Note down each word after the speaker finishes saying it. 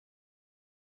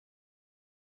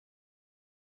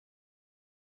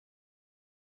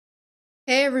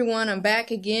Hey everyone, I'm back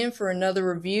again for another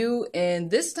review, and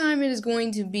this time it is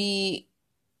going to be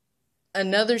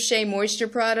another Shea Moisture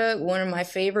product, one of my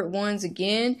favorite ones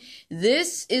again.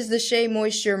 This is the Shea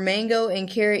Moisture Mango and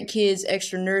Carrot Kids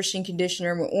Extra Nourishing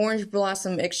Conditioner with Orange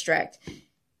Blossom Extract.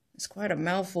 It's quite a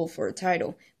mouthful for a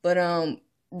title, but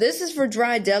this is for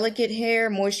dry, delicate hair,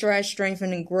 moisturize,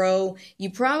 strengthen, and grow.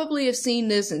 You probably have seen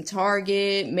this in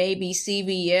Target, maybe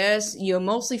CVS. You'll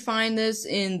mostly find this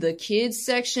in the kids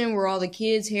section where all the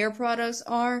kids' hair products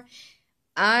are.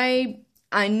 I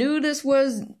knew this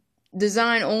was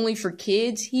designed only for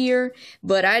kids here,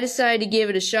 but I decided to give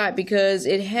it a shot because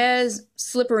it has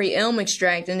slippery elm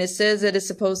extract, and it says that it's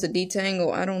supposed to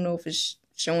detangle. I don't know if it's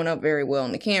showing up very well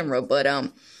on the camera, but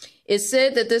it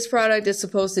said that this product is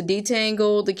supposed to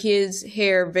detangle the kids'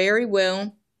 hair very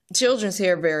well, children's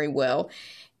hair very well,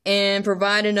 and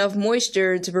provide enough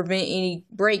moisture to prevent any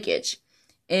breakage.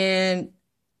 And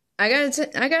I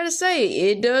gotta say,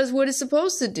 it does what it's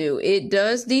supposed to do. It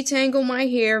does detangle my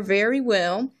hair very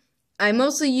well. I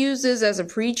mostly use this as a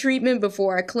pre-treatment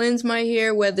before I cleanse my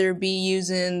hair, whether it be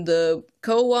using the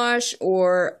co-wash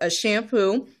or a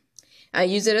shampoo. I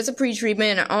use it as a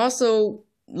pre-treatment, and I also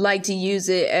like to use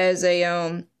it as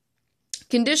a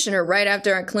conditioner right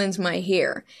after I cleanse my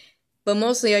hair. But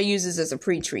mostly I use this as a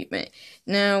pre-treatment.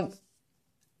 Now,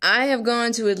 I have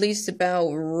gone to at least about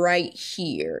right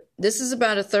here. This is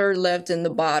about a third left in the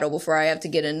bottle before I have to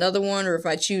get another one, or if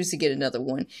I choose to get another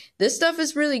one. This stuff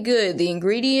is really good. The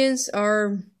ingredients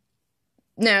are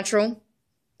natural,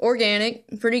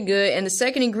 organic, pretty good. And the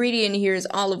second ingredient here is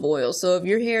olive oil. So if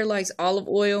your hair likes olive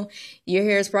oil, your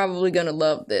hair is probably going to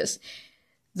love this.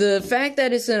 The fact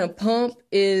that it's in a pump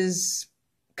is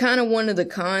kind of one of the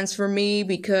cons for me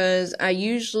because I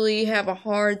usually have a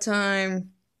hard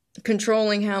time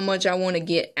controlling how much I want to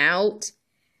get out.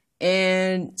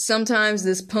 And sometimes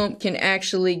this pump can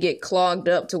actually get clogged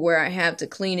up to where I have to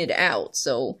clean it out.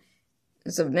 So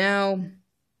now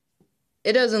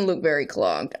it doesn't look very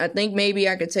clogged. I think maybe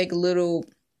I could take a little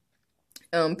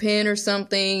pen or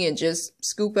something and just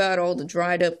scoop out all the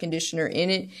dried up conditioner in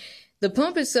it. The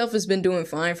pump itself has been doing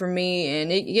fine for me,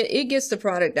 and it gets the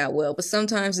product out well. But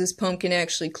sometimes this pump can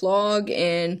actually clog,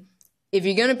 and if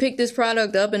you're going to pick this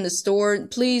product up in the store,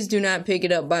 please do not pick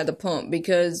it up by the pump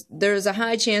because there's a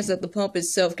high chance that the pump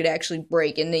itself could actually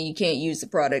break, and then you can't use the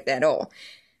product at all.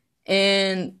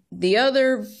 And the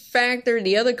other factor,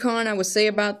 the other con I would say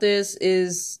about this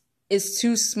is it's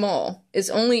too small. It's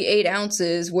only 8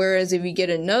 ounces, whereas if you get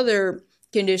another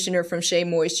conditioner from Shea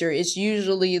Moisture, it's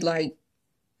usually like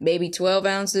maybe 12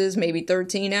 ounces, maybe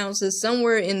 13 ounces,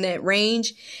 somewhere in that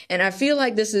range. And I feel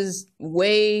like this is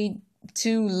way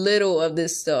too little of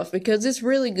this stuff because it's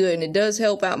really good and it does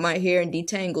help out my hair and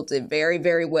detangles it very,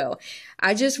 very well.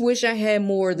 I just wish I had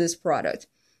more of this product.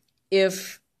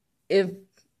 If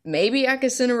maybe I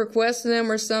could send a request to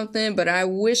them or something, but I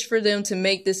wish for them to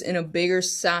make this in a bigger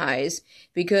size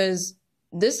because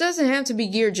this doesn't have to be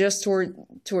geared just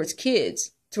towards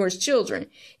kids. Towards children.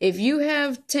 If you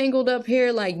have tangled up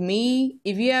hair like me,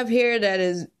 if you have hair that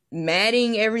is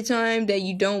matting every time that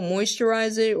you don't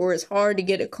moisturize it, or it's hard to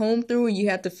get it combed through and you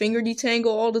have to finger detangle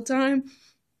all the time,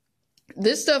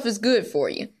 this stuff is good for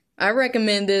you. I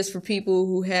recommend this for people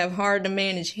who have hard to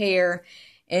manage hair,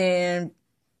 and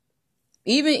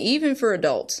even for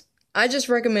adults. I just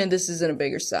recommend this is in a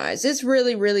bigger size. It's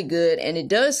really, really good, and it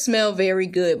does smell very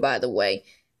good, by the way.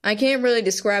 I can't really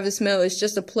describe the smell. It's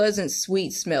just a pleasant,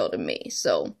 sweet smell to me.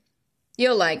 So,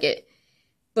 you'll like it.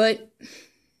 But,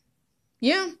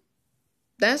 yeah,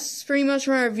 that's pretty much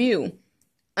my review.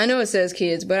 I know it says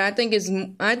kids, but I think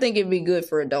it'd be good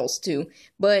for adults too.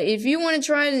 But if you want to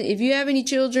try it, if you have any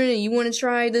children and you want to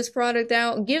try this product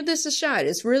out, give this a shot.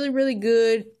 It's really, really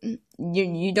good.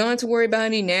 You don't have to worry about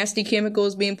any nasty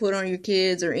chemicals being put on your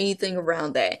kids or anything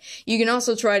around that. You can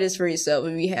also try this for yourself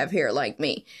if you have hair like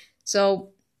me. So,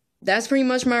 that's pretty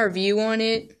much my review on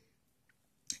it.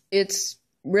 It's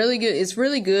really good. It's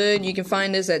really good. You can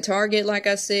find this at Target, like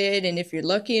I said. And if you're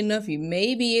lucky enough, you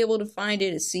may be able to find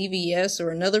it at CVS or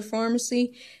another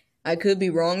pharmacy. I could be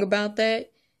wrong about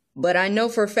that. But I know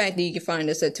for a fact that you can find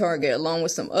this at Target along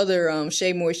with some other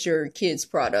Shea Moisture kids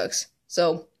products.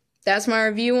 So that's my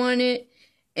review on it.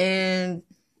 And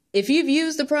if you've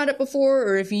used the product before,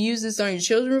 or if you use this on your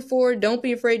children before, don't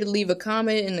be afraid to leave a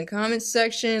comment in the comments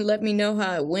section. Let me know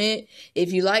how it went.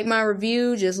 If you like my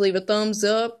review, just leave a thumbs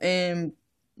up, and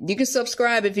you can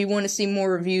subscribe if you want to see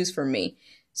more reviews from me.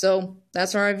 So,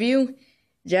 that's my review.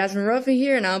 Jasmine Ruffin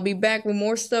here, and I'll be back with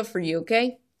more stuff for you,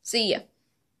 okay? See ya.